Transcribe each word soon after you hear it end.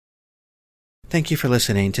Thank you for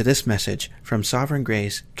listening to this message from Sovereign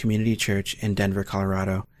Grace Community Church in Denver,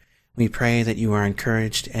 Colorado. We pray that you are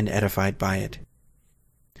encouraged and edified by it.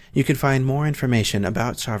 You can find more information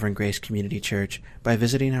about Sovereign Grace Community Church by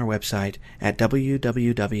visiting our website at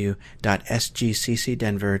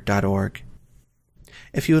www.sgccdenver.org.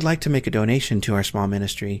 If you would like to make a donation to our small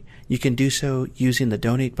ministry, you can do so using the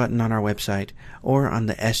donate button on our website or on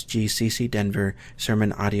the SGCC Denver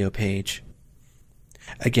sermon audio page.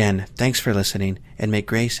 Again, thanks for listening, and may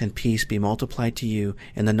grace and peace be multiplied to you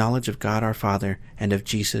in the knowledge of God our Father and of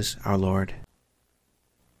Jesus our Lord.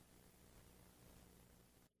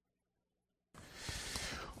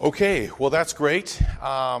 Okay, well that's great.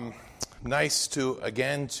 Nice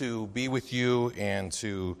to be with you and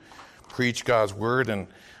to preach God's Word. And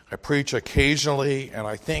I preach occasionally, and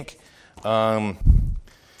I think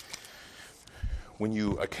when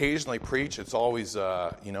you occasionally preach, it's always,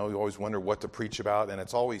 you always wonder what to preach about, and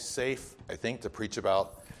it's always safe, I think, to preach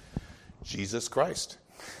about Jesus Christ.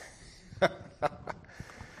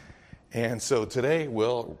 And so today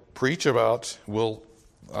we'll hear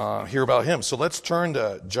about Him. So let's turn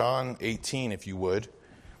to John 18, if you would.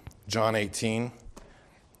 John 18.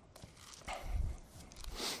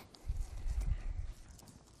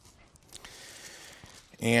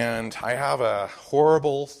 And I have a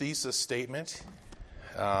horrible thesis statement,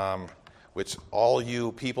 which all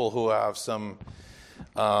you people who have some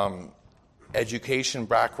education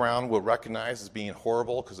background will recognize as being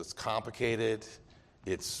horrible because it's complicated,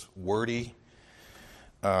 it's wordy,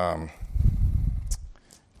 it's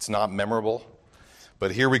not memorable.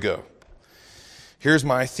 But here we go. Here's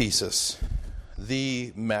my thesis.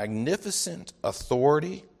 The magnificent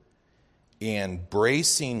authority and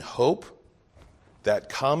bracing hope that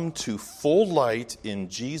come to full light in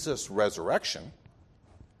Jesus' resurrection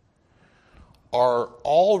are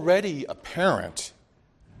already apparent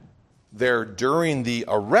there during the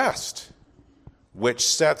arrest, which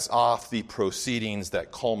sets off the proceedings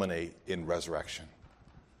that culminate in resurrection.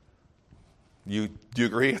 Do you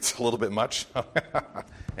agree? It's a little bit much?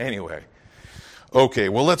 Anyway. Okay,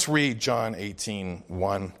 well, let's read John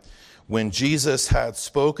 18:1. When Jesus had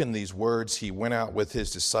spoken these words, he went out with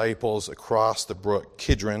his disciples across the brook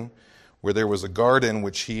Kidron, where there was a garden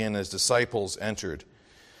which he and his disciples entered.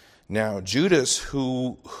 Now Judas,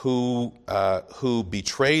 who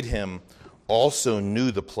betrayed him, also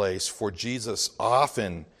knew the place, for Jesus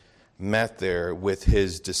often met there with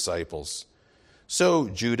his disciples. So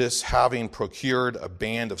Judas, having procured a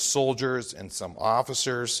band of soldiers and some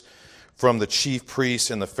officers from the chief priests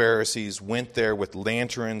and the Pharisees, went there with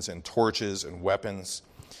lanterns and torches and weapons.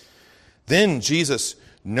 Then Jesus,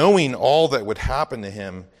 knowing all that would happen to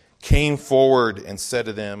him, came forward and said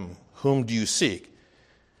to them, "Whom do you seek?"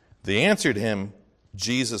 They answered him,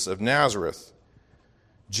 "Jesus of Nazareth."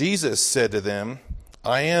 Jesus said to them,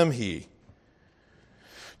 "I am he."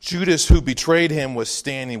 Judas, who betrayed him, was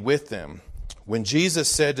standing with them. When Jesus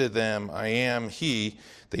said to them, "I am he,"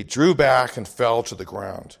 they drew back and fell to the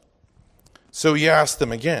ground. So he asked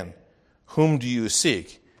them again, "Whom do you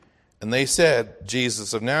seek?" And they said,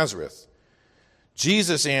 "Jesus of Nazareth."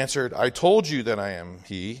 Jesus answered, "I told you that I am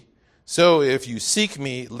he. So if you seek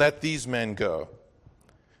me, let these men go."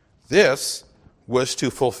 This was to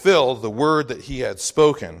fulfill the word that he had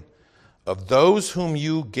spoken, "Of those whom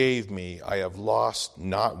you gave me, I have lost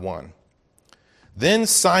not one." Then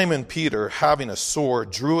Simon Peter, having a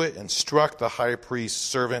sword, drew it and struck the high priest's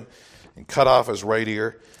servant and cut off his right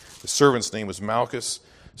ear. The servant's name was Malchus.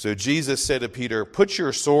 So Jesus said to Peter, "Put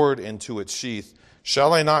your sword into its sheath.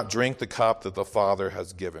 Shall I not drink the cup that the Father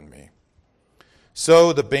has given me?"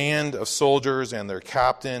 So the band of soldiers and their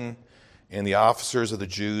captain and the officers of the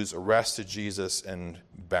Jews arrested Jesus and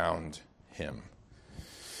bound him.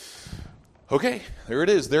 Okay, there it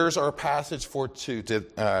is. There's our passage for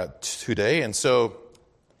today. And so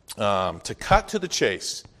to cut to the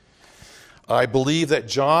chase, I believe that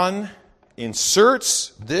John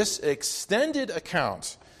inserts this extended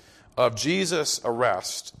account of Jesus'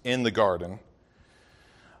 arrest in the garden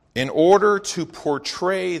in order to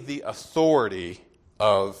portray the authority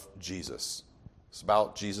of Jesus. It's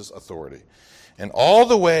about Jesus' authority. And all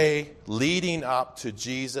the way leading up to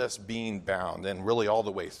Jesus being bound, and really all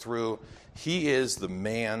the way through, he is the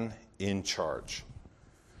man in charge.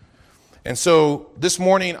 And so this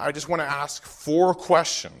morning, I just want to ask 4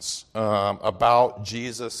 questions about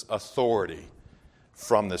Jesus' authority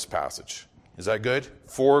from this passage. Is that good?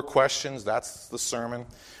 4 questions, that's the sermon.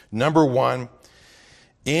 Number 1,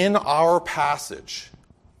 in our passage,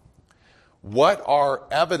 what are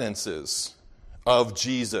evidences of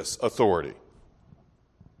Jesus' authority?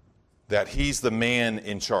 That he's the man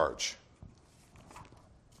in charge.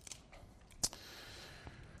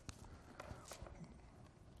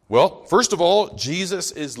 Well, first of all,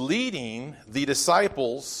 Jesus is leading the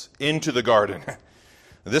disciples into the garden.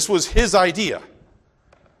 This was his idea.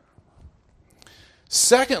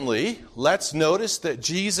 Secondly, let's notice that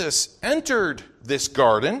Jesus entered this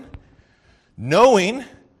garden knowing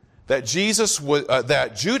that Judas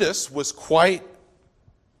was quite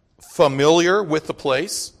familiar with the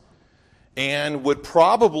place and would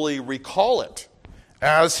probably recall it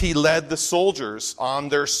as he led the soldiers on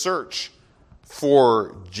their search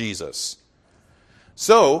for Jesus.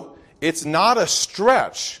 So, it's not a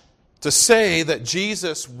stretch to say that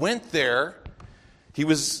Jesus went there. He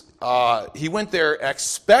went there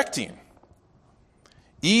expecting,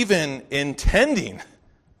 even intending,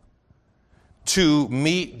 to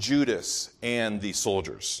meet Judas and the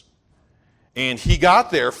soldiers. And he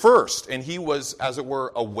got there first, and he was, as it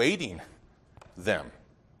were, awaiting them.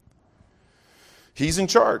 He's in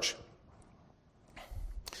charge.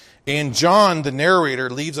 And John, the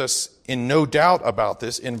narrator, leaves us in no doubt about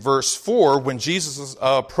this. In verse 4, when Jesus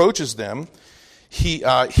approaches them,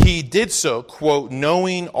 he did so, quote,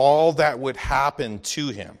 knowing all that would happen to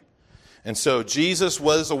him. And so Jesus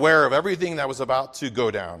was aware of everything that was about to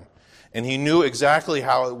go down. And he knew exactly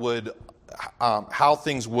how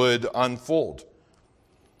things would unfold.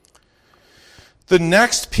 The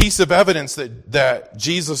next piece of evidence that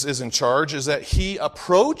Jesus is in charge is that he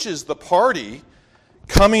approaches the party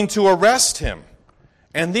coming to arrest him.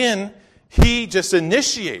 And then he just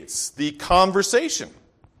initiates the conversation.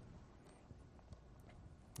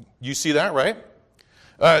 You see that, right?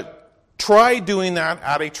 Try doing that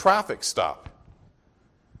at a traffic stop.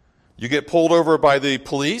 You get pulled over by the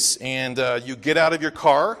police, and you get out of your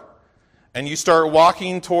car, and you start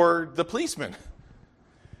walking toward the policeman.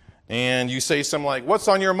 And you say something like, "What's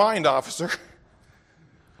on your mind, officer?"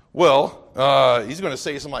 Well, he's going to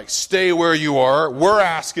say something like, "Stay where you are. We're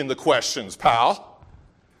asking the questions, pal."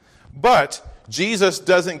 But Jesus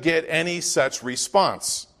doesn't get any such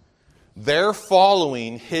response. They're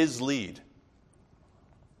following his lead.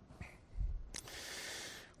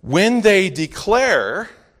 When they declare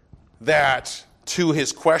that, to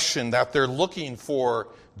his question, that they're looking for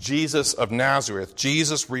Jesus of Nazareth,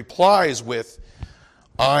 Jesus replies with,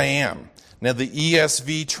 "I am." Now, the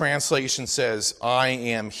ESV translation says, "I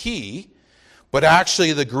am he," but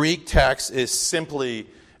actually the Greek text is simply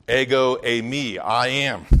ego eimi, I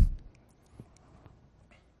am.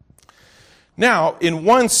 Now, in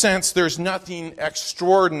one sense, there's nothing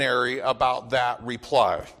extraordinary about that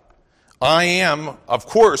reply. I am, of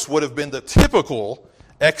course, would have been the typical,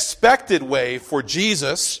 expected way for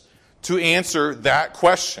Jesus to answer that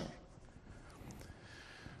question.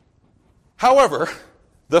 However,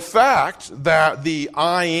 the fact that the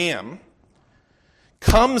I am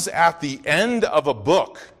comes at the end of a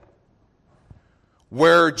book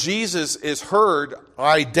where Jesus is heard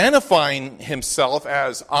identifying himself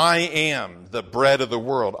as, "I am the bread of the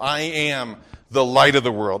world. I am the light of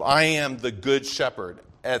the world. I am the good shepherd,"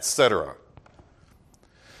 etc.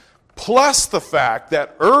 Plus the fact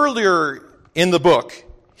that earlier in the book,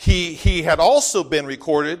 he had also been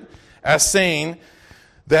recorded as saying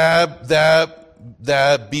that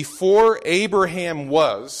before Abraham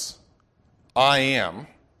was, I am.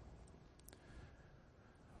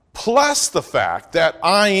 Plus the fact that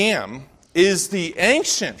I am is the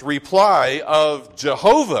ancient reply of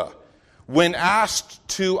Jehovah when asked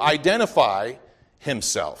to identify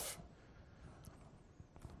himself.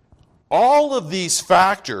 All of these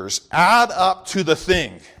factors add up to the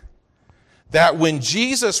thing that when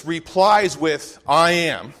Jesus replies with, "I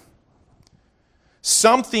am,"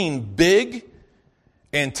 something big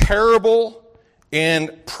and terrible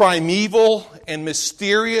and primeval and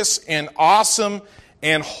mysterious and awesome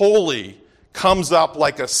and holy comes up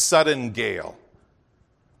like a sudden gale.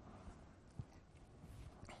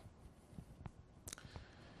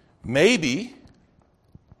 Maybe,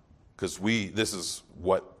 because this is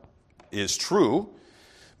what is true,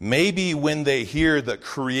 maybe when they hear the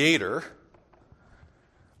Creator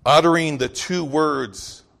uttering the two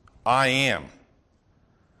words, "I am,"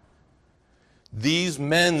 these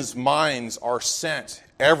men's minds are sent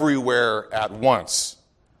everywhere at once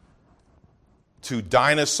to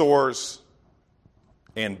dinosaurs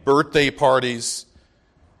and birthday parties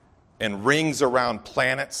and rings around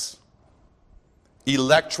planets,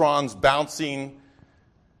 electrons bouncing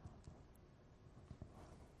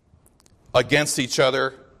against each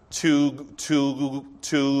other,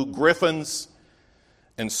 to griffins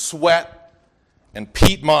and sweat and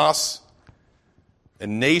peat moss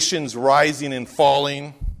and nations rising and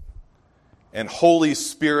falling and Holy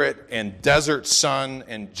Spirit and desert sun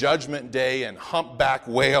and judgment day and humpback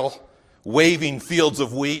whale waving fields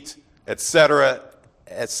of wheat, etc.,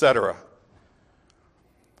 etc.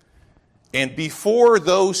 And before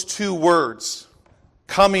those two words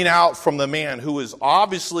coming out from the man who is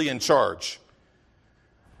obviously in charge,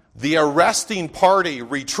 the arresting party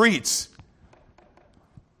retreats.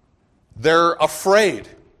 They're afraid.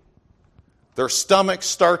 Their stomachs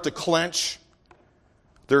start to clench.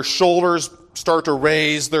 Their shoulders start to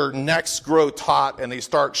raise. Their necks grow taut, and they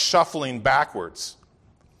start shuffling backwards.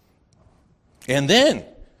 And then,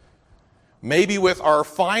 maybe with our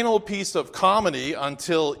final piece of comedy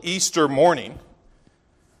until Easter morning,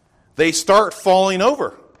 they start falling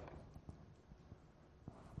over.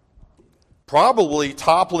 Probably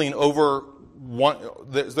toppling over one,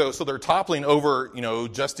 so they're toppling over,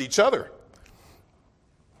 just each other.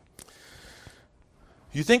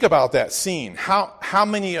 You think about that scene. How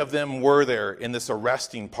many of them were there in this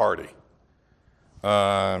arresting party?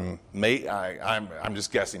 I'm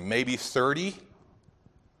just guessing, maybe 30?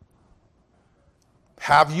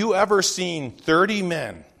 Have you ever seen 30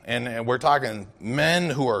 men, and we're talking men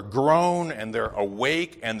who are grown and they're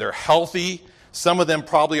awake and they're healthy? Some of them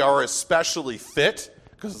probably are especially fit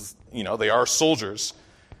because, they are soldiers,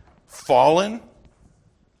 fallen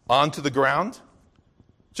onto the ground?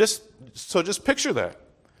 Just picture that.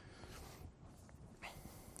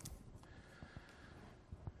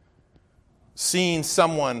 Seeing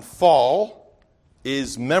someone fall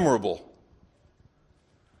is memorable.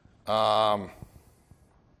 You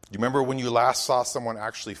remember when you last saw someone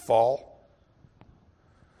actually fall?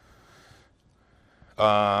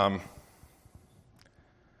 Our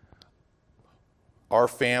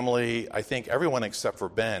family, I think everyone except for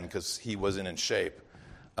Ben, because he wasn't in shape,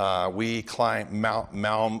 we climbed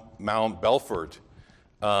Mount Belford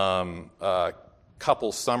a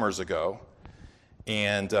couple summers ago,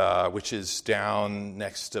 and which is down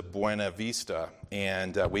next to Buena Vista.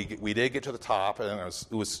 And we did get to the top, and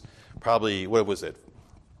it was probably, what was it,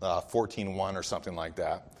 14.1 or something like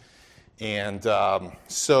that. And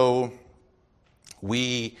so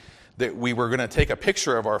we were going to take a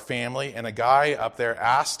picture of our family, and a guy up there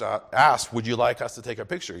asked, would you like us to take a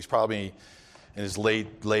picture? He's probably in his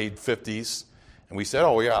late 50s. And we said,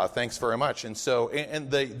 oh, yeah, thanks very much. And so, and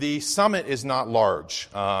the summit is not large.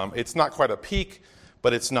 It's not quite a peak,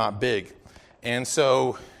 but it's not big. And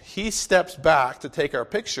so he steps back to take our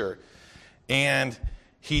picture, and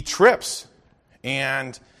he trips.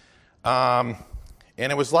 And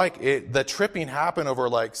it was like the tripping happened over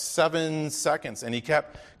like 7 seconds, and he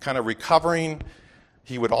kept kind of recovering.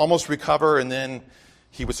 He would almost recover, and then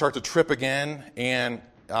he would start to trip again. And,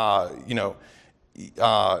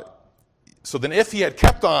 so then if he had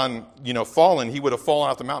kept on, falling, he would have fallen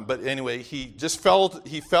off the mountain. But anyway, he fell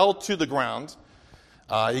to the ground.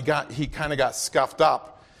 He kind of got scuffed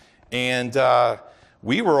up. And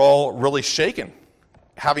we were all really shaken,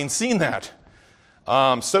 having seen that.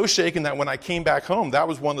 So shaken that when I came back home, that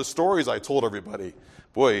was one of the stories I told everybody.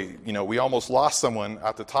 Boy, we almost lost someone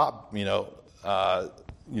at the top,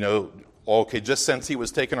 just since he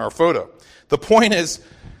was taking our photo. The point is,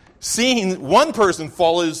 seeing one person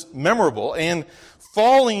fall is memorable, and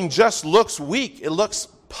falling just looks weak. It looks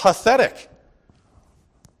pathetic.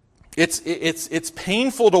 It's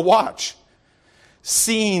painful to watch.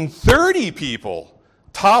 Seeing 30 people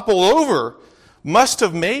topple over must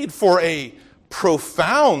have made for a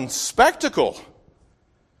profound spectacle.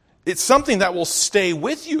 It's something that will stay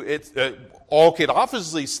with you. It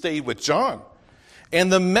obviously stayed with John.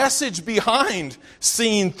 And the message behind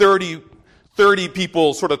seeing 30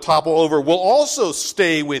 people sort of topple over will also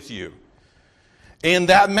stay with you. And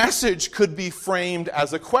that message could be framed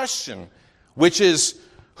as a question, which is,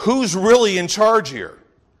 who's really in charge here?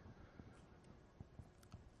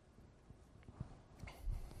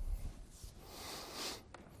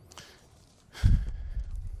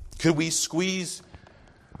 Could we squeeze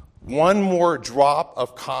one more drop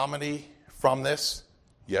of comedy from this?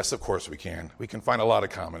 Yes, of course we can. We can find a lot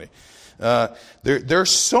of comedy.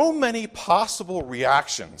 There's so many possible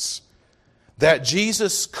reactions that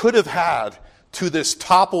Jesus could have had to this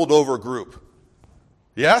toppled over group.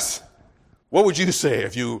 Yes? What would you say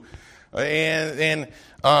if you... And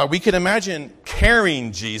we can imagine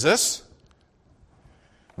caring Jesus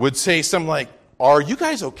would say something like, are you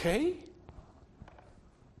guys okay?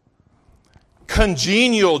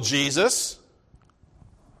 Congenial Jesus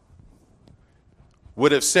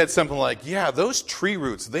would have said something like, yeah, those tree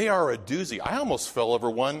roots, they are a doozy. I almost fell over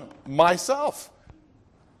one myself.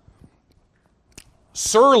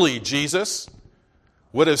 Surly Jesus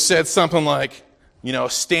would have said something like,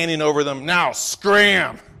 standing over them, now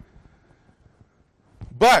scram.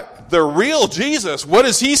 But the real Jesus, what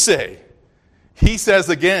does he say? He says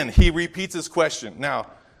again, he repeats his question. Now,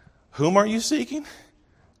 whom are you seeking?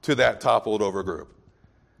 to that toppled over group.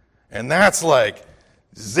 And that's like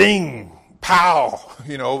zing, pow,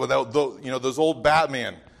 without those old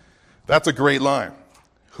Batman. That's a great line.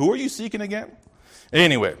 Who are you seeking again?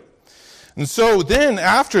 Anyway, and so then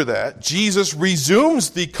after that, Jesus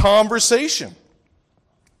resumes the conversation.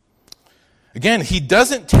 Again, he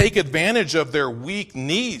doesn't take advantage of their weak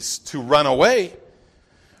knees to run away.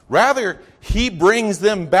 Rather, he brings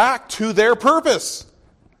them back to their purpose.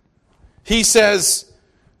 He says,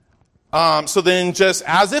 so then just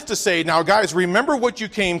as if to say, now guys, remember what you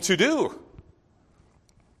came to do.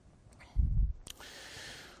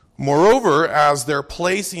 Moreover, as they're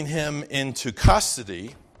placing him into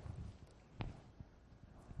custody,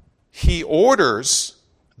 he orders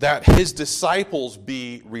that his disciples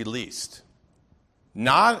be released.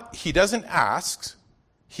 He doesn't ask,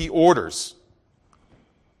 he orders.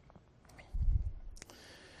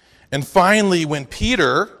 And finally, when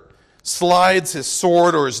Peter slides his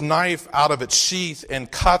sword or his knife out of its sheath and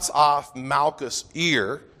cuts off Malchus'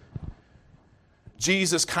 ear,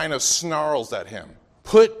 Jesus kind of snarls at him.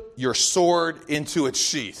 Put your sword into its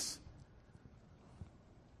sheath.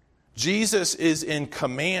 Jesus is in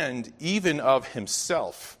command even of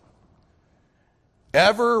himself,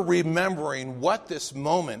 ever remembering what this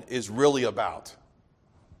moment is really about.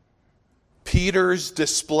 Peter's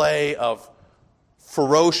display of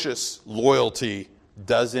ferocious loyalty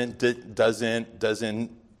doesn't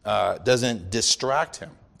distract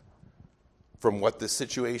him from what this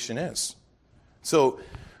situation is. So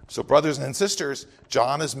brothers and sisters,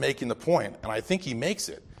 John is making the point, and I think he makes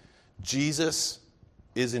it. Jesus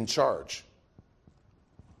is in charge.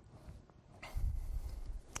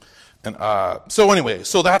 And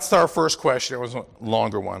so that's our first question. It was a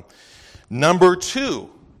longer one. Number 2,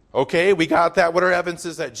 okay, we got that. What are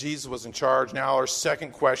evidences that Jesus was in charge? Now our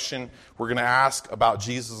second question, we're going to ask about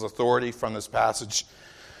Jesus' authority from this passage.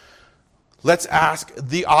 Let's ask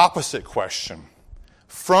the opposite question.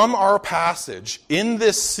 From our passage, in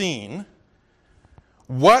this scene,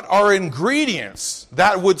 what are ingredients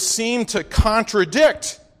that would seem to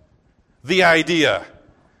contradict the idea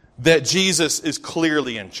that Jesus is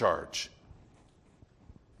clearly in charge?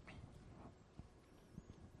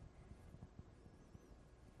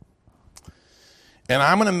 And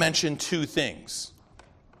I'm going to mention 2 things.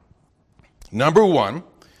 Number 1,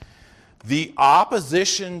 the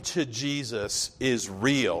opposition to Jesus is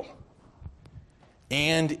real,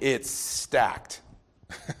 and it's stacked.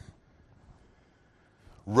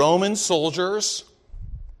 Roman soldiers,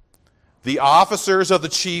 the officers of the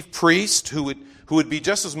chief priest, who would be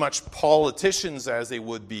just as much politicians as they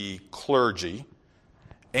would be clergy,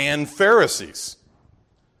 and Pharisees.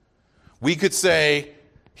 We could say,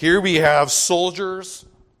 here we have soldiers,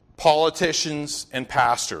 politicians, and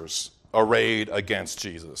pastors arrayed against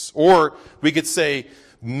Jesus. Or we could say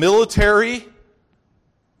military,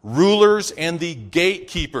 rulers, and the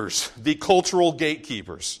gatekeepers, the cultural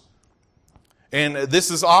gatekeepers. And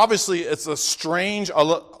this is obviously, it's a strange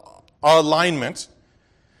alignment.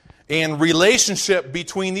 And relationship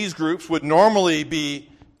between these groups would normally be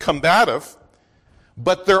combative,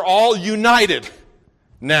 but they're all united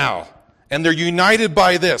now. And they're united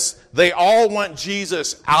by this. They all want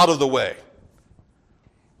Jesus out of the way.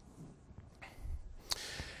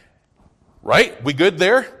 Right? We good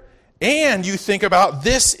there? And you think about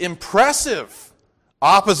this impressive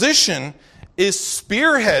opposition is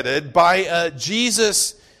spearheaded by a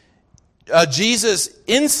Jesus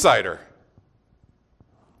insider.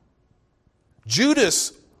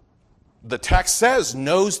 Judas, the text says,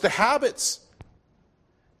 knows the habits.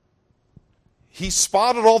 He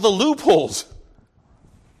spotted all the loopholes.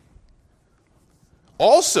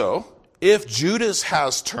 Also, if Judas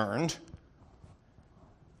has turned,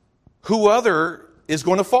 who other is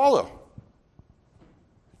going to follow?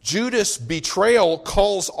 Judas' betrayal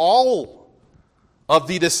calls all of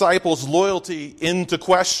the disciples' loyalty into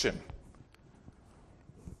question.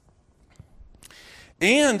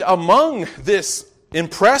 And among this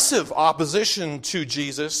impressive opposition to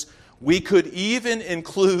Jesus, we could even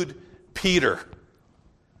include Peter,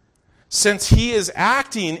 since he is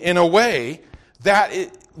acting in a way that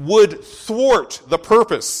it would thwart the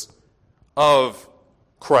purpose of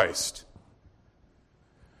Christ.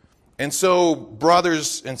 And so,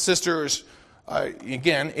 brothers and sisters,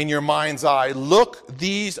 again, in your mind's eye, look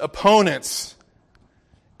these opponents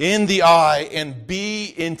in the eye and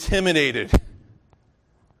be intimidated.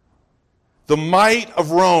 The might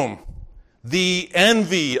of Rome, the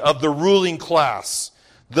envy of the ruling class,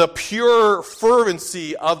 the pure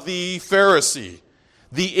fervency of the Pharisee,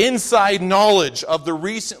 the inside knowledge of the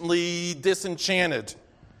recently disenchanted,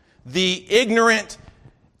 the ignorant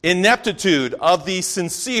ineptitude of the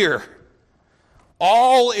sincere,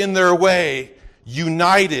 all in their way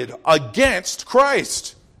united against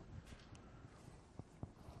Christ.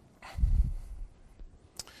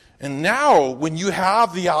 And now, when you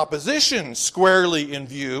have the opposition squarely in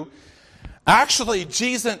view, actually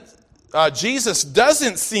Jesus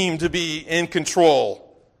doesn't seem to be in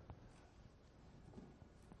control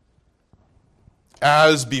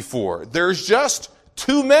as before. There's just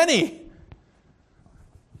too many.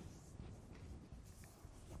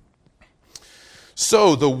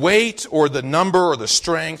 So the weight or the number or the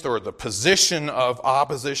strength or the position of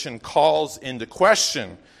opposition calls into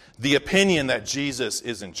question the opinion that Jesus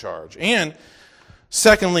is in charge. And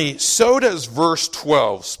secondly, so does verse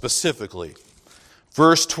 12 specifically.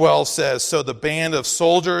 Verse 12 says, "So the band of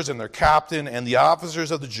soldiers and their captain and the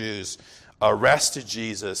officers of the Jews arrested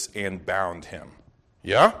Jesus and bound him."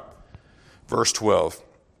 Yeah? Verse 12.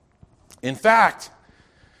 In fact,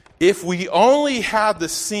 if we only had the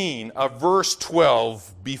scene of verse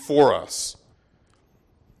 12 before us,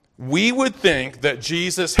 we would think that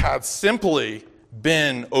Jesus had simply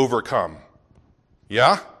been overcome.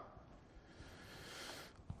 Yeah?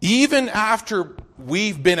 Even after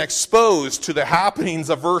we've been exposed to the happenings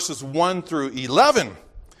of verses 1 through 11,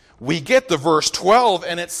 we get to verse 12,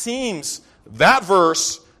 and it seems that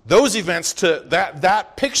verse, those events, to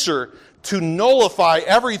that picture, to nullify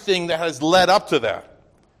everything that has led up to that.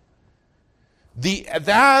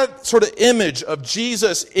 That sort of image of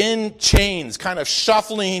Jesus in chains, kind of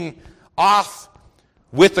shuffling off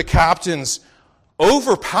with the captains,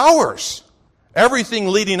 overpowers everything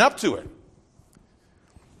leading up to it.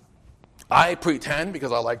 I pretend,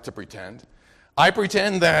 because I like to pretend,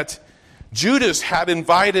 that Judas had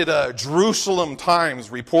invited a Jerusalem Times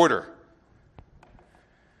reporter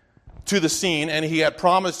to the scene, and he had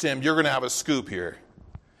promised him, "You're going to have a scoop here."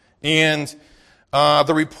 And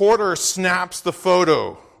the reporter snaps the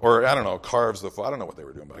photo, or I don't know, carves the photo. I don't know what they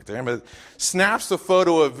were doing back there, but snaps the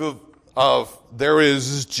photo of there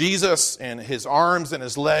is Jesus, and his arms and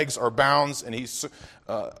his legs are bound, and he's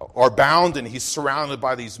surrounded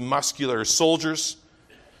by these muscular soldiers.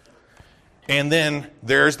 And then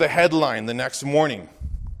there's the headline the next morning.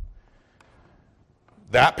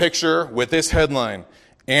 That picture with this headline: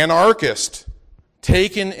 "Anarchist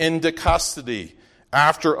taken into custody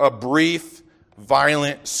after a brief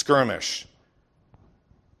violent skirmish."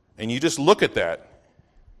 And you just look at that,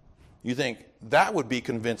 you think that would be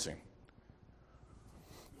convincing.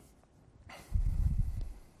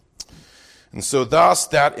 And so thus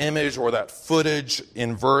that image or that footage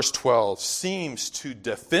in verse 12 seems to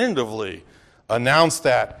definitively announce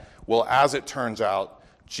that, well, as it turns out,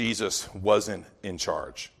 Jesus wasn't in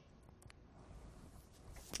charge.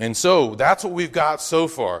 And so that's what we've got so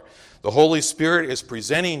far. The Holy Spirit is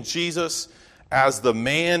presenting Jesus as the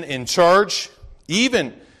man in charge,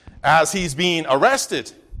 even as he's being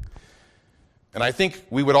arrested. And I think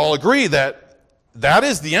we would all agree that that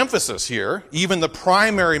is the emphasis here, even the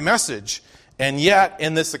primary message. And yet,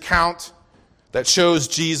 in this account that shows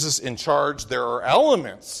Jesus in charge, there are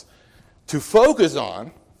elements to focus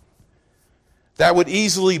on that would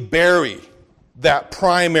easily bury that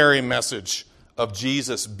primary message of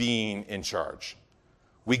Jesus being in charge.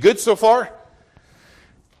 We good so far?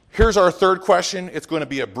 Here's our third question. It's going to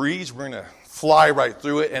be a breeze. We're going to fly right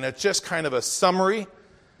through it, and it's just kind of a summary.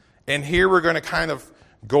 And here we're going to kind of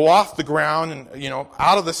go off the ground and,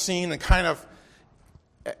 out of the scene and kind of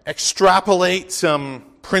extrapolate some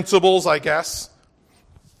principles, I guess.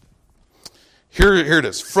 Here it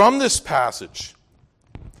is. From this passage,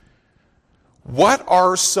 what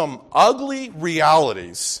are some ugly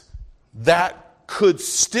realities that could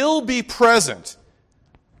still be present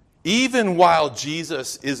even while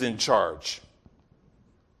Jesus is in charge?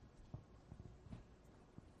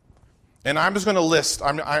 And I'm just going to list,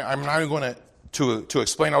 I'm not going to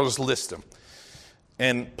explain, I'll just list them.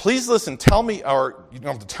 And please listen, tell me, or you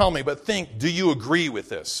don't have to tell me, but think, do you agree with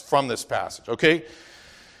this from this passage, okay?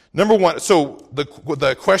 Number one, so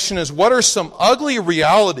the question is, what are some ugly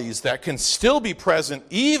realities that can still be present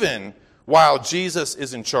even while Jesus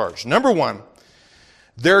is in charge? Number one,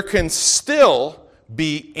 there can still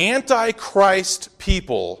be anti-Christ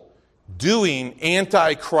people doing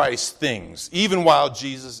anti-Christ things, even while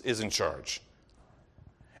Jesus is in charge.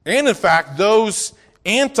 And in fact, those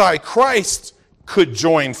anti-Christ could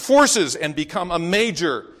join forces and become a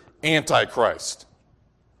major antichrist.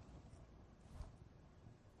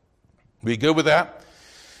 We good with that?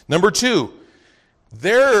 Number two,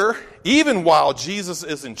 even while Jesus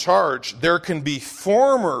is in charge, there can be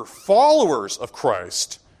former followers of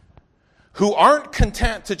Christ who aren't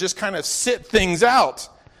content to just kind of sit things out,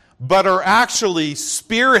 but are actually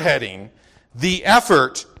spearheading the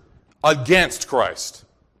effort against Christ.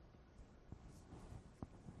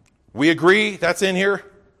 We agree that's in here?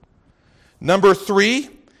 Number 3,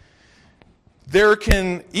 there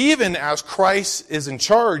can, even as Christ is in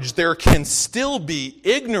charge, there can still be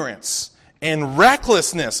ignorance and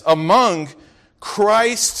recklessness among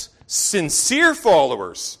Christ's sincere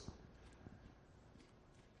followers.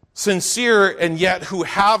 Sincere, and yet who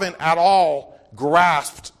haven't at all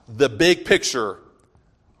grasped the big picture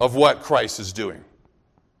of what Christ is doing.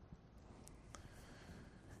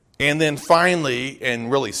 And then finally,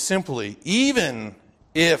 and really simply, even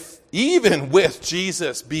with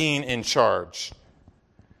Jesus being in charge,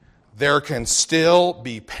 there can still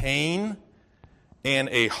be pain and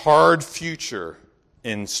a hard future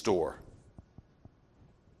in store.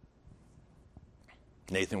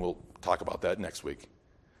 Nathan will talk about that next week.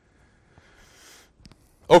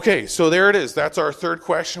 Okay, so there it is. That's our third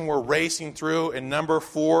question we're racing through. And number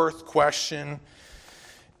 4th question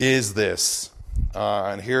is this.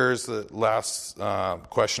 And here's the last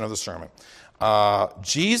question of the sermon.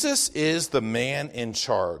 Jesus is the man in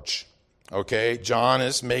charge. Okay, John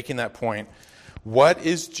is making that point. What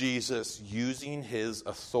is Jesus using his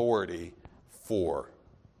authority for?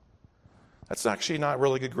 That's actually not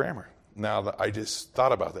really good grammar. Now that I just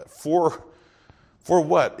thought about that. For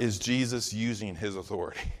what is Jesus using his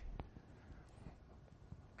authority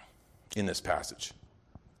in this passage?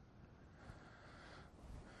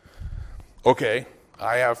 Okay,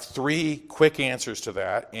 I have 3 quick answers to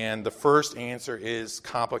that, and the first answer is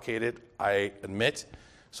complicated, I admit.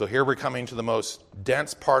 So here we're coming to the most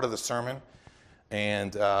dense part of the sermon,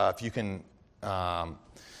 and if you can, grab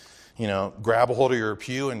a hold of your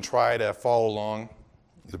pew and try to follow along,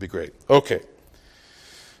 it'll be great. Okay.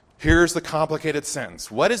 Here's the complicated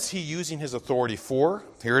sentence. What is he using his authority for?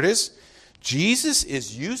 Here it is. Jesus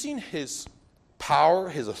is using his power,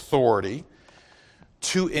 his authority,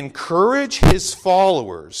 to encourage his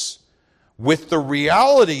followers with the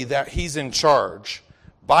reality that he's in charge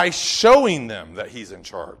by showing them that he's in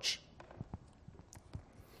charge.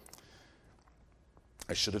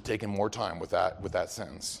 I should have taken more time with that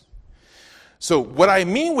sentence. So what I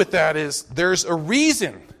mean with that is there's a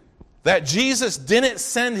reason that Jesus didn't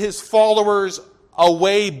send his followers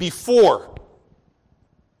away before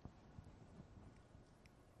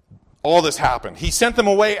all this happened. He sent them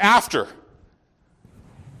away after.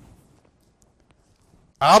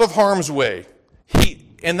 Out of harm's way.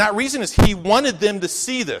 And that reason is he wanted them to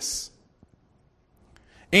see this.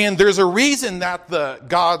 And there's a reason that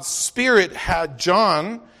God's Spirit had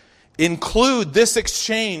John include this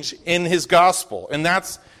exchange in his gospel. And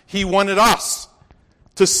that's, he wanted us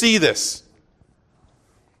to see this.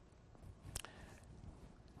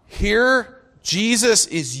 Here, Jesus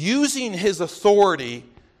is using his authority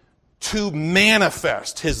to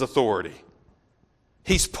manifest his authority.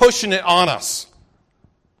 He's pushing it on us.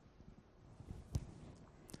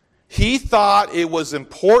 He thought it was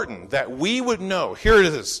important that we would know, here it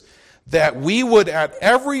is, that we would at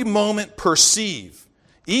every moment perceive,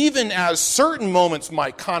 even as certain moments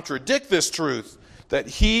might contradict this truth, that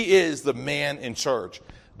he is the man in charge.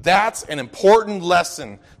 That's an important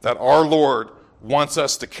lesson that our Lord wants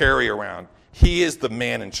us to carry around. He is the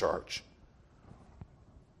man in charge.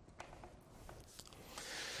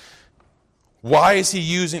 Why is he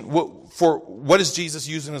using, what is Jesus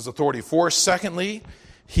using his authority for? Secondly,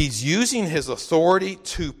 he's using his authority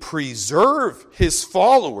to preserve his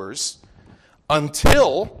followers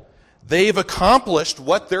until they've accomplished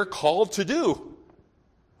what they're called to do.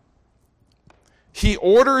 He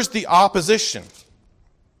orders the opposition.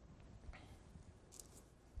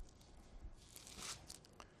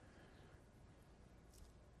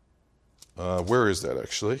 Where is that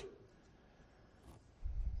actually?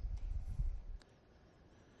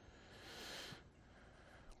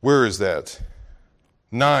 Where is that?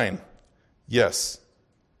 9. Yes.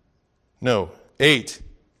 No. 8.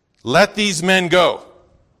 Let these men go.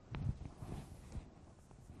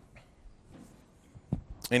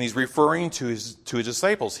 And he's referring to his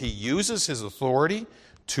disciples. He uses his authority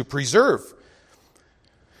to preserve.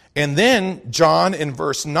 And then John in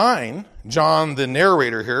verse 9, John the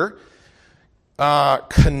narrator here,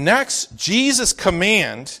 connects Jesus'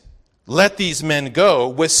 command, let these men go,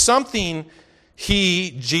 with something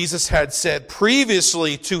Jesus had said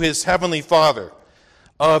previously to his heavenly Father.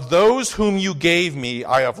 Of those whom you gave me,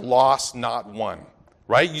 I have lost not one.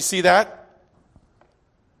 Right? You see that?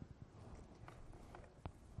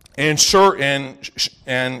 And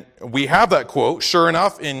we have that quote. Sure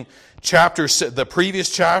enough, in the previous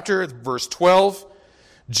chapter, verse 12,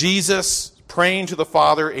 Jesus praying to the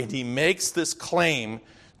Father, and he makes this claim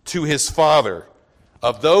to his Father,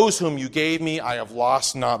 "Of those whom you gave me, I have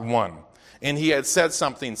lost not one." And he had said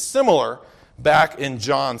something similar back in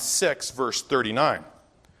John 6, verse 39.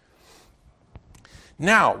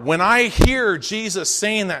 Now, when I hear Jesus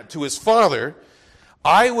saying that to his Father,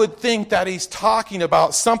 I would think that he's talking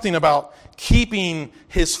about something about keeping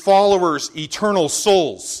his followers' eternal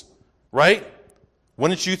souls, right?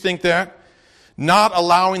 Wouldn't you think that? Not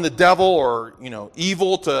allowing the devil or,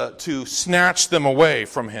 evil to snatch them away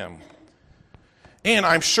from him. And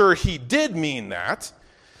I'm sure he did mean that.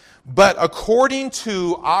 But according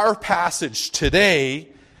to our passage today,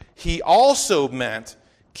 he also meant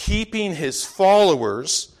keeping his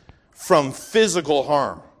followers from physical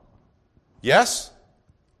harm. Yes?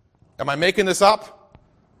 Am I making this up?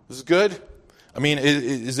 This is good? I mean,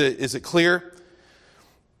 is it clear?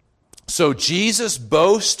 So Jesus'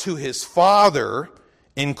 boast to his Father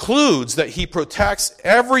includes that he protects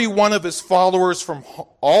every one of his followers from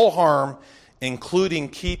all harm, including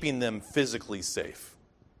keeping them physically safe.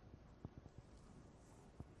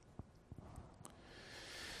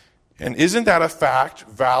 And isn't that a fact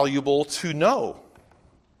valuable to know?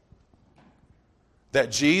 That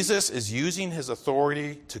Jesus is using his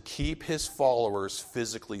authority to keep his followers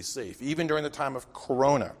physically safe, even during the time of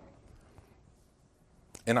Corona.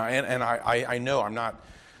 And I know I'm not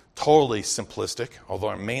totally simplistic, although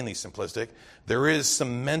I'm mainly simplistic. There is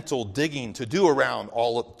some mental digging to do around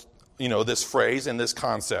all of, this phrase and this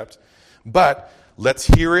concept. But let's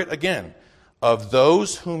hear it again. "Of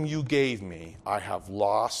those whom you gave me, I have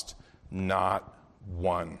lost not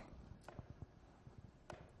one."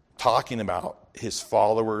 Talking about his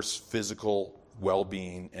followers' physical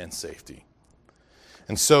well-being and safety.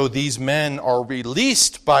 And so these men are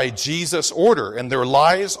released by Jesus' order, and their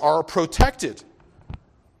lives are protected.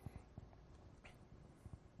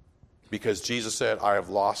 Because Jesus said, "I have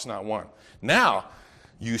lost not one." Now,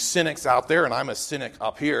 you cynics out there, and I'm a cynic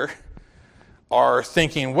up here, are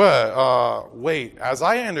thinking, wait, as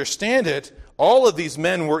I understand it, all of these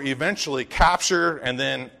men were eventually captured, and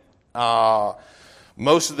then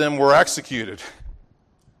most of them were executed.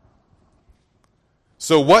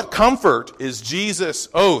 So what comfort is Jesus'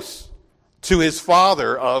 oath to his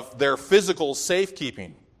Father of their physical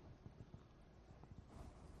safekeeping?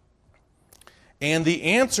 And the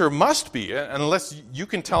answer must be, unless you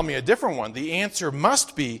can tell me a different one, the answer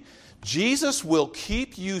must be, Jesus will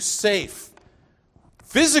keep you safe,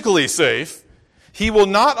 physically safe. He will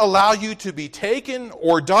not allow you to be taken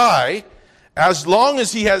or die as long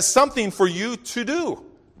as he has something for you to do.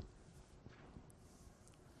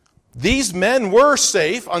 These men were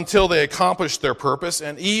safe until they accomplished their purpose,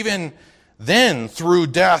 and even then, through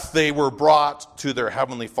death, they were brought to their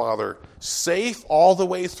Heavenly Father, safe all the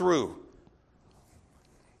way through.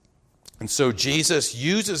 And so Jesus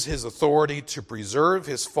uses his authority to preserve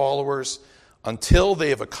his followers until they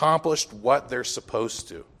have accomplished what they're supposed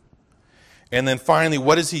to. And then finally,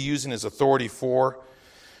 what is he using his authority for?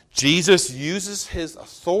 Jesus uses his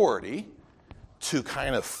authority to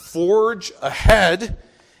kind of forge ahead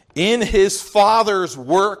in his Father's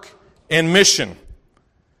work and mission.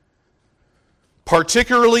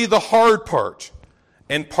 Particularly the hard part,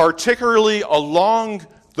 and particularly along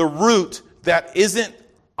the route that isn't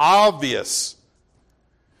obvious.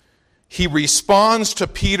 He responds to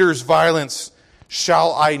Peter's violence,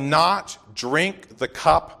 "Shall I not drink the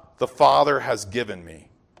cup the Father has given me?"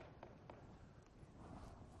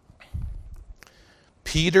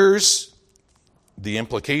 The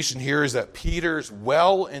implication here is that Peter's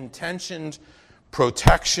well-intentioned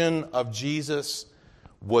protection of Jesus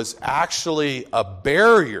was actually a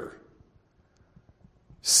barrier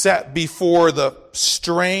set before the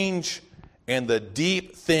strange and the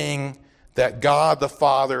deep thing that God the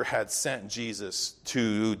Father had sent Jesus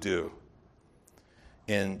to do.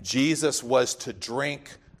 And Jesus was to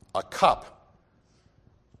drink a cup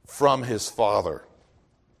from his Father.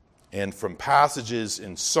 And from passages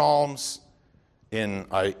in Psalms, in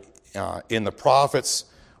the prophets,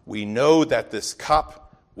 we know that this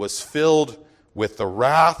cup was filled with the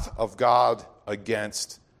wrath of God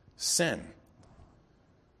against sin.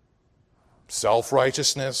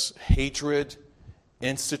 Self-righteousness, hatred,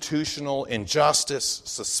 institutional injustice,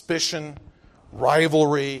 suspicion,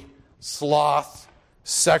 rivalry, sloth,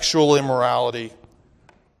 sexual immorality.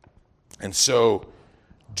 And so,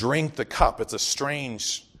 drink the cup. It's a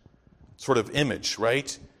strange sort of image,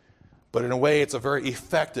 right? But in a way, it's a very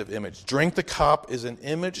effective image. Drink the cup is an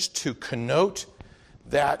image to connote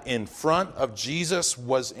that in front of Jesus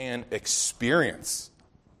was an experience.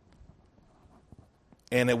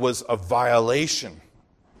 And it was a violation.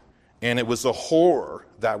 And it was a horror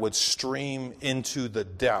that would stream into the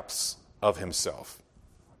depths of himself.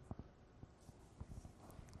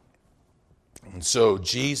 And so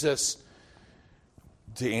Jesus,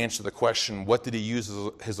 to answer the question, what did he use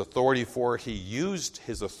his authority for? He used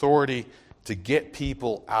his authority to get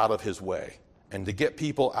people out of his way and to get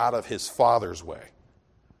people out of his Father's way,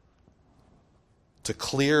 to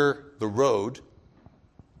clear the road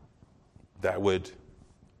that would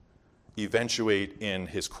eventuate in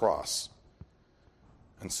his cross.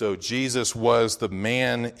 And so Jesus was the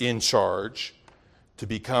man in charge to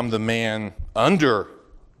become the man under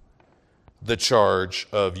the charge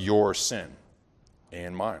of your sin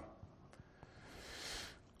and mine.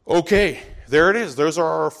 Okay, there it is. Those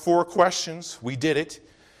are our 4 questions. We did it.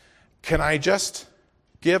 Can I just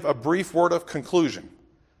give a brief word of conclusion?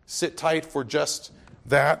 Sit tight for just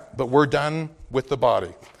that, but we're done with the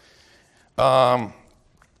body. The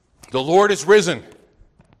Lord is risen.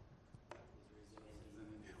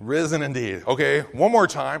 Risen indeed. Okay, one more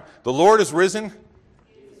time. The Lord is risen.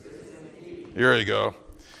 Here you go.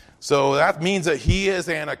 So that means that he is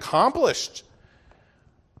an accomplished,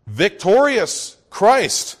 victorious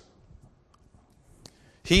Christ.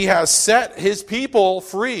 He has set his people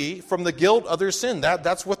free from the guilt of their sin.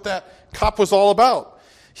 That's what that cup was all about.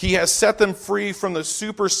 He has set them free from the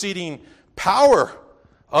superseding power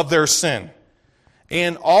of their sin.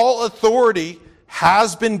 And all authority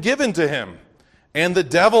has been given to him. And the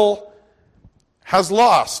devil has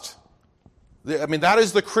lost. I mean, that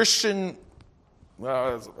is the Christian.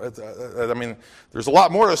 There's a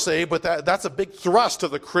lot more to say, but that's a big thrust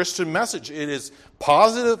of the Christian message. It is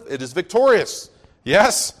positive. It is victorious.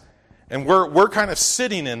 Yes? And we're kind of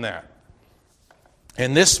sitting in that.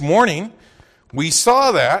 And this morning, we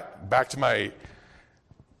saw that, back to my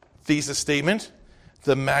thesis statement,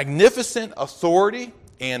 the magnificent authority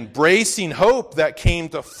and bracing hope that came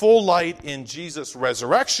to full light in Jesus'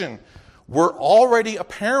 resurrection were already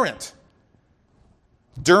apparent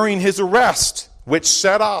during his arrest, which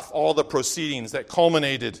set off all the proceedings that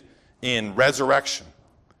culminated in resurrection.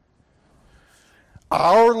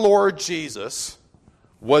 Our Lord Jesus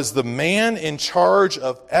was the man in charge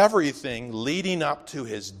of everything leading up to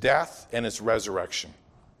his death and his resurrection.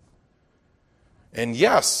 And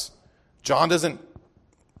yes, John doesn't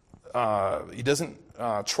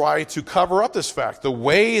try to cover up this fact. The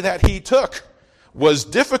way that he took was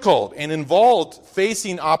difficult and involved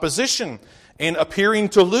facing opposition and appearing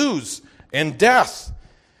to lose and death.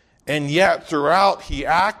 And yet throughout he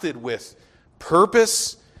acted with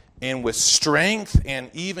purpose and with strength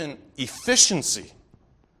and even efficiency.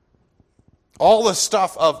 All the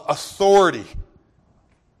stuff of authority.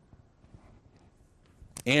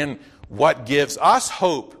 And what gives us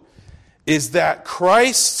hope is that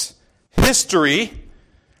Christ's history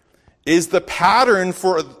is the pattern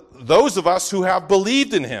for those of us who have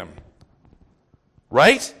believed in him.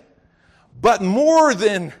 Right? But more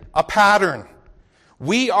than a pattern,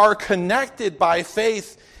 we are connected by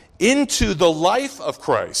faith into the life of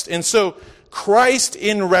Christ. And so Christ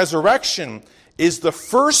in resurrection is the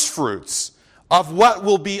first fruits of what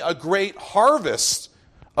will be a great harvest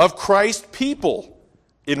of Christ's people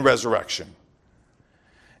in resurrection.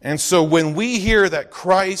 And so when we hear that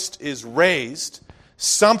Christ is raised,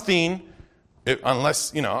 something,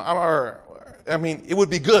 unless, it would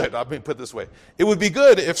be good, let me put it this way. It would be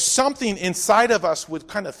good if something inside of us would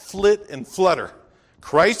kind of flit and flutter.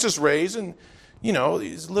 Christ is raised and,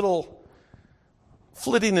 these little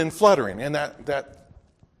flitting and fluttering. And that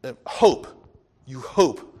hope, you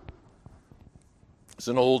hope. It's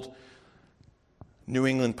an old New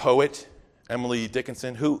England poet, Emily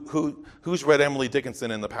Dickinson. Who's read Emily Dickinson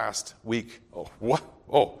in the past week? Oh, what?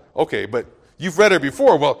 Oh, okay, but you've read her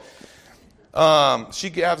before. Well, she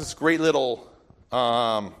has this great little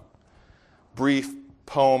brief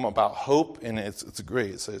poem about hope, and it's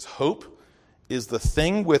great. It says, "Hope is the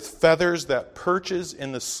thing with feathers that perches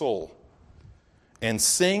in the soul and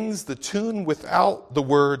sings the tune without the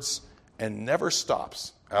words and never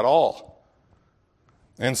stops at all."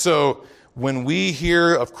 And so when we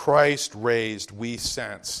hear of Christ raised, we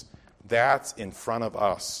sense that's in front of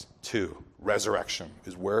us too. Resurrection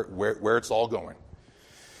is where it's all going.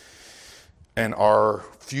 And our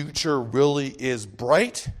future really is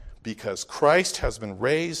bright because Christ has been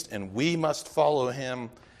raised and we must follow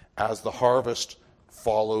him as the harvest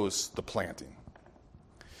follows the planting.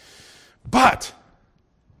 But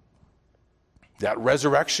that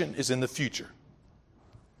resurrection is in the future.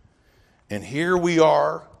 And here we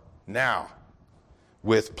are now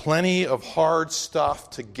with plenty of hard stuff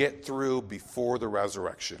to get through before the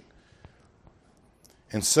resurrection.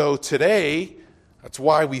 And so today, that's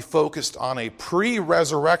why we focused on a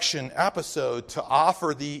pre-resurrection episode to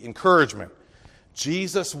offer the encouragement.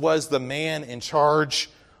 Jesus was the man in charge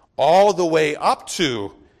all the way up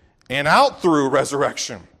to and out through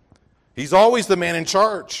resurrection. He's always the man in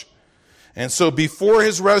charge. And so before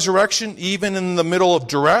his resurrection, even in the middle of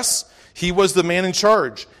duress, he was the man in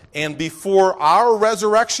charge. And before our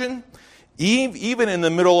resurrection, even in the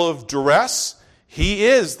middle of duress, he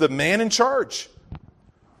is the man in charge.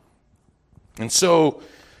 And so,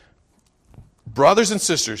 brothers and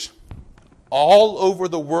sisters, all over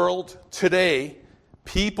the world today,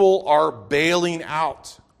 people are bailing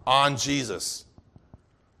out on Jesus.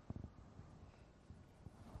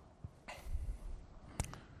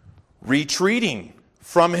 Retreating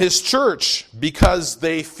from his church because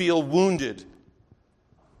they feel wounded.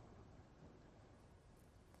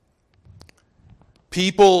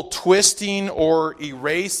 People twisting or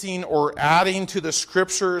erasing or adding to the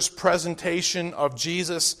Scripture's presentation of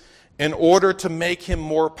Jesus in order to make him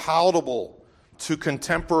more palatable to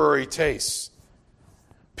contemporary tastes.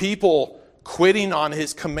 People quitting on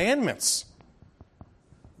his commandments.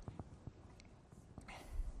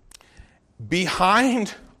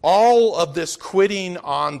 Behind all of this quitting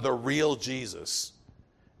on the real Jesus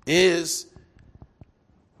is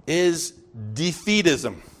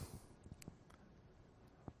defeatism.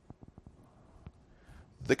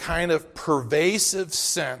 The kind of pervasive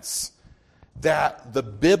sense that the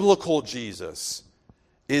biblical Jesus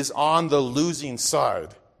is on the losing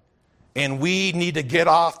side, and we need to get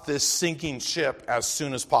off this sinking ship as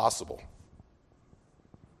soon as possible.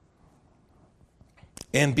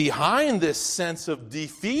 And behind this sense of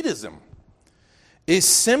defeatism is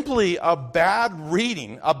simply a bad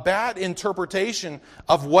reading, a bad interpretation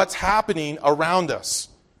of what's happening around us.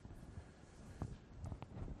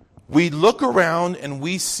 We look around and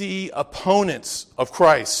we see opponents of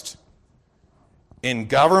Christ in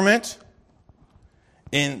government,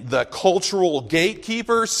 in the cultural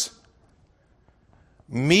gatekeepers,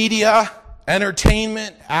 media,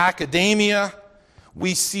 entertainment, academia.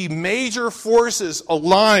 We see major forces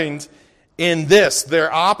aligned in this,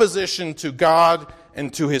 their opposition to God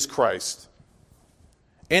and to his Christ.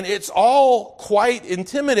 And it's all quite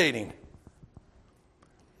intimidating.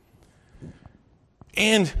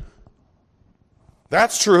 And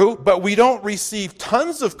that's true, but we don't receive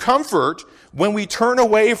tons of comfort when we turn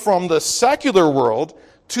away from the secular world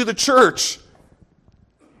to the church.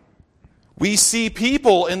 We see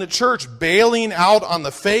people in the church bailing out on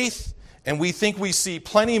the faith, and we think we see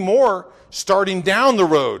plenty more starting down the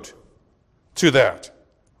road to that.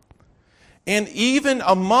 And even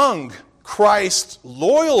among Christ's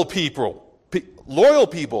loyal people,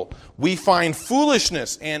 we find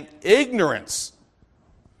foolishness and ignorance.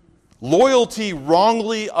 Loyalty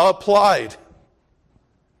wrongly applied.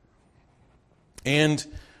 And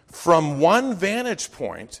from one vantage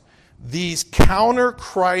point, these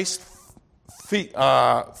counter-Christ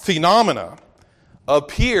phenomena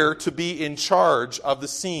appear to be in charge of the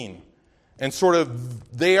scene. And sort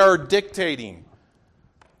of, they are dictating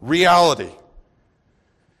reality.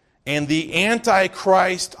 And the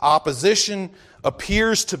Antichrist opposition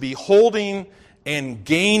appears to be holding and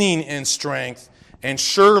gaining in strength. And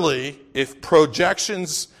surely, if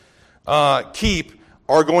projections keep,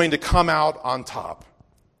 are going to come out on top.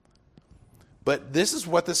 But this is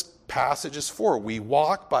what this passage is for. We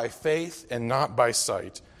walk by faith and not by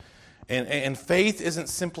sight. And faith isn't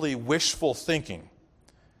simply wishful thinking.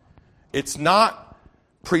 It's not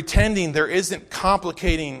pretending there isn't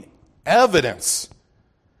complicating evidence.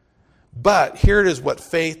 But here it is what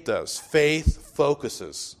faith does. Faith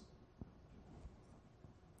focuses.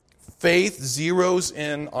 Faith zeroes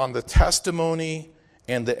in on the testimony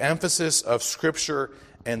and the emphasis of Scripture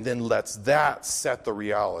and then lets that set the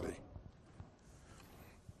reality.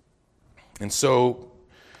 And so,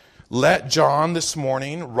 let John this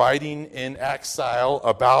morning, writing in exile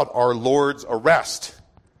about our Lord's arrest,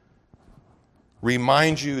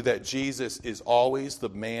 remind you that Jesus is always the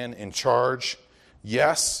man in charge.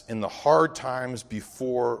 Yes, in the hard times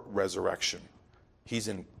before resurrection. He's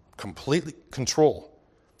in complete control.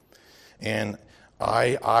 And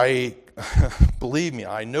I believe me,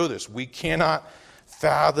 I know this. We cannot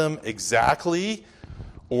fathom exactly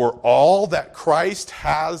or all that Christ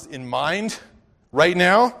has in mind right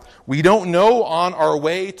now. We don't know on our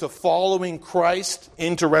way to following Christ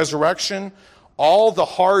into resurrection all the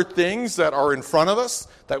hard things that are in front of us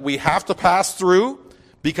that we have to pass through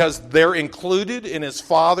because they're included in his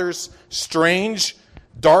Father's strange,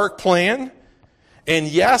 dark plan. And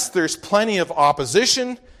yes, there's plenty of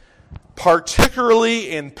opposition,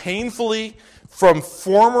 particularly and painfully from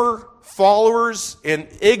former followers and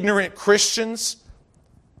ignorant Christians.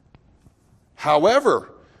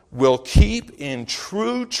 However, we'll keep in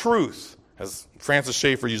true truth, as Francis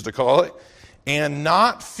Schaeffer used to call it, and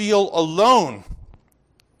not feel alone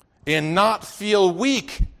and not feel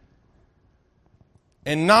weak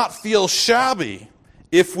and not feel shabby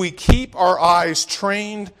if we keep our eyes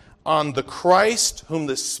trained on the Christ whom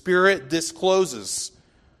the Spirit discloses,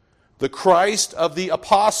 the Christ of the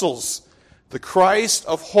apostles, the Christ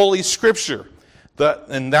of Holy Scripture.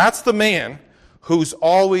 And that's the man who's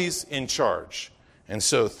always in charge. And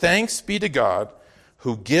so thanks be to God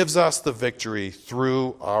who gives us the victory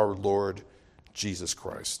through our Lord Jesus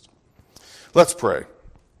Christ. Let's pray.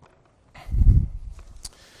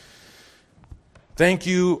 Thank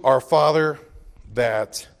you, our Father,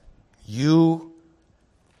 that you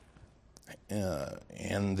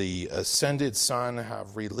and the ascended Son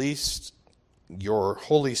have released your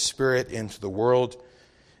Holy Spirit into the world,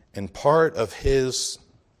 and part of his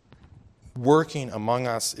working among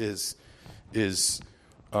us is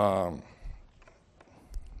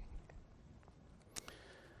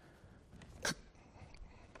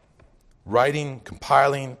writing,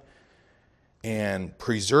 compiling, and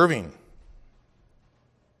preserving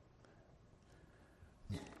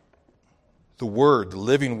the Word, the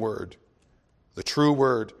living Word, the true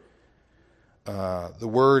Word, the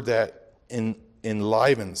Word that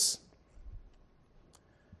enlivens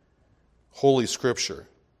Holy Scripture.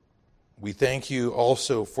 We thank you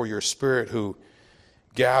also for your Spirit who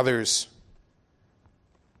gathers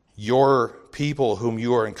your people whom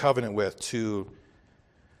you are in covenant with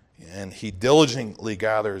and he diligently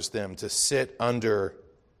gathers them to sit under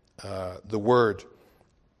the Word.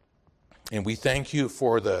 And we thank you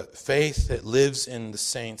for the faith that lives in the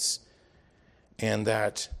saints and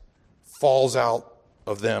that falls out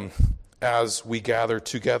of them as we gather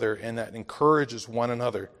together and that encourages one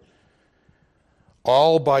another.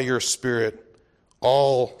 All by your Spirit,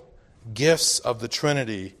 all gifts of the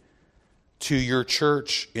Trinity to your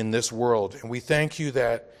church in this world. And we thank you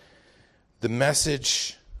that the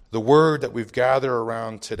message, the word that we've gathered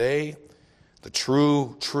around today, the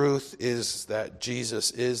true truth is that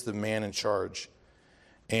Jesus is the man in charge.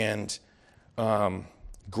 And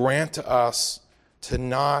grant to us to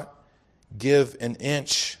not give an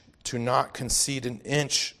inch, to not concede an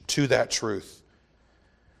inch to that truth.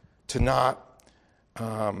 To not,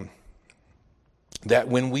 that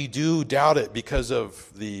when we do doubt it because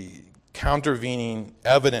of the countervening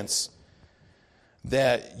evidence,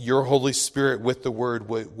 that your Holy Spirit with the Word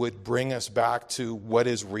would bring us back to what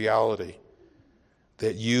is reality.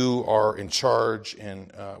 That you are in charge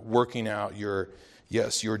and working out your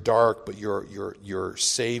dark, but your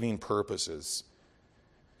saving purposes.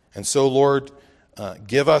 And so, Lord,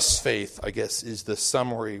 give us faith, I guess is the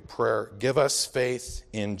summary prayer. Give us faith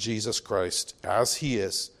in Jesus Christ as he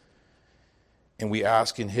is. And we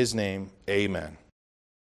ask in his name, amen.